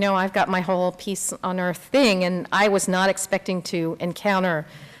as, you know, I've got my whole peace on earth thing, and I was not expecting to encounter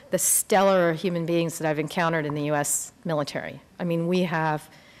the stellar human beings that I've encountered in the U.S. military. I mean, we have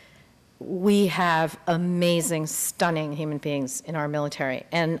amazing, stunning human beings in our military.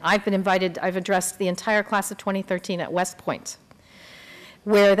 And I've been invited, I've addressed the entire class of 2013 at West Point,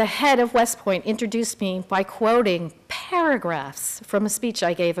 where the head of West Point introduced me by quoting paragraphs from a speech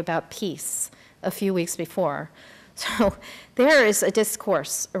I gave about peace a few weeks before. So there is a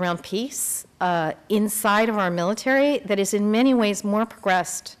discourse around peace inside of our military that is in many ways more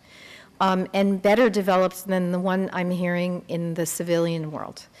progressed and better developed than the one I'm hearing in the civilian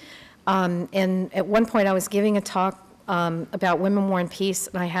world. And at one point I was giving a talk about women, war, and peace,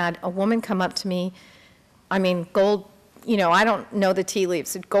 and I had a woman come up to me, I mean, gold you know, I don't know the tea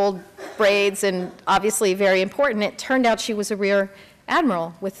leaves, gold braids, and obviously very important. It turned out she was a rear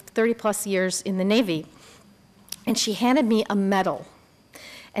admiral with 30-plus years in the Navy. And she handed me a medal,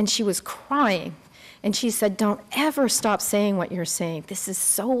 and she was crying. And she said, "Don't ever stop saying what you're saying. This is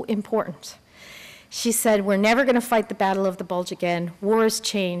so important." She said, "We're never going to fight the Battle of the Bulge again. War has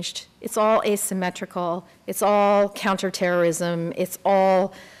changed. It's all asymmetrical. It's all counterterrorism. It's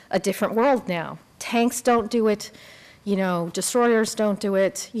all a different world now. Tanks don't do it. You know, destroyers don't do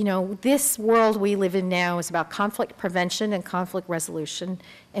it. You know, this world we live in now is about conflict prevention and conflict resolution,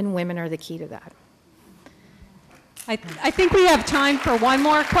 and women are the key to that." I think we have time for one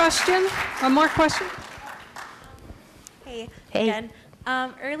more question. One more question. Hey. Again.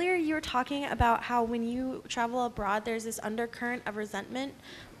 Earlier you were talking about how when you travel abroad, there's this undercurrent of resentment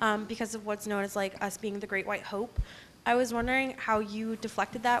because of what's known as like us being the Great White Hope. I was wondering how you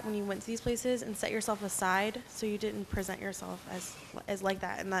deflected that when you went to these places and set yourself aside so you didn't present yourself as like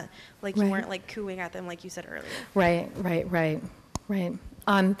that, and that like you weren't like cooing at them like you said earlier. Right.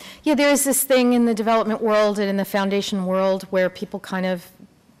 Yeah, there is this thing in the development world and in the foundation world where people kind of,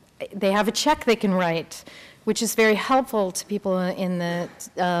 they have a check they can write, which is very helpful to people in the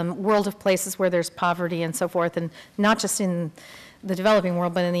world of places where there's poverty and so forth, and not just in the developing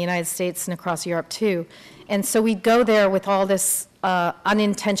world, but in the United States and across Europe too. And so we go there with all this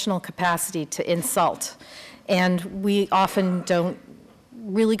unintentional capacity to insult, and we often don't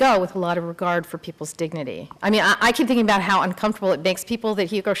really go with a lot of regard for people's dignity. I mean, I keep thinking about how uncomfortable it makes people that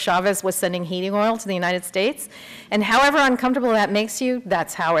Hugo Chavez was sending heating oil to the United States, and however uncomfortable that makes you,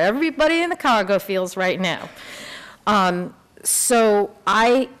 that's how everybody in the Congo feels right now. But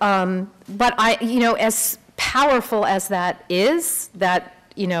you know, as powerful as that is, that,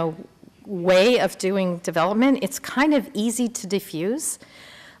 you know, way of doing development, it's kind of easy to diffuse,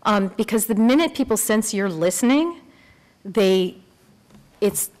 because the minute people sense you're listening,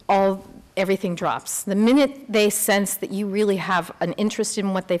 everything drops. The minute they sense that you really have an interest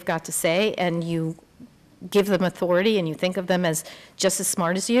in what they've got to say and you give them authority and you think of them as just as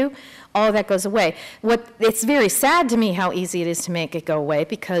smart as you, all of that goes away. It's very sad to me how easy it is to make it go away,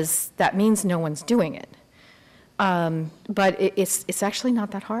 because that means no one's doing it. But it's actually not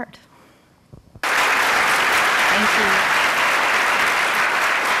that hard. Thank you.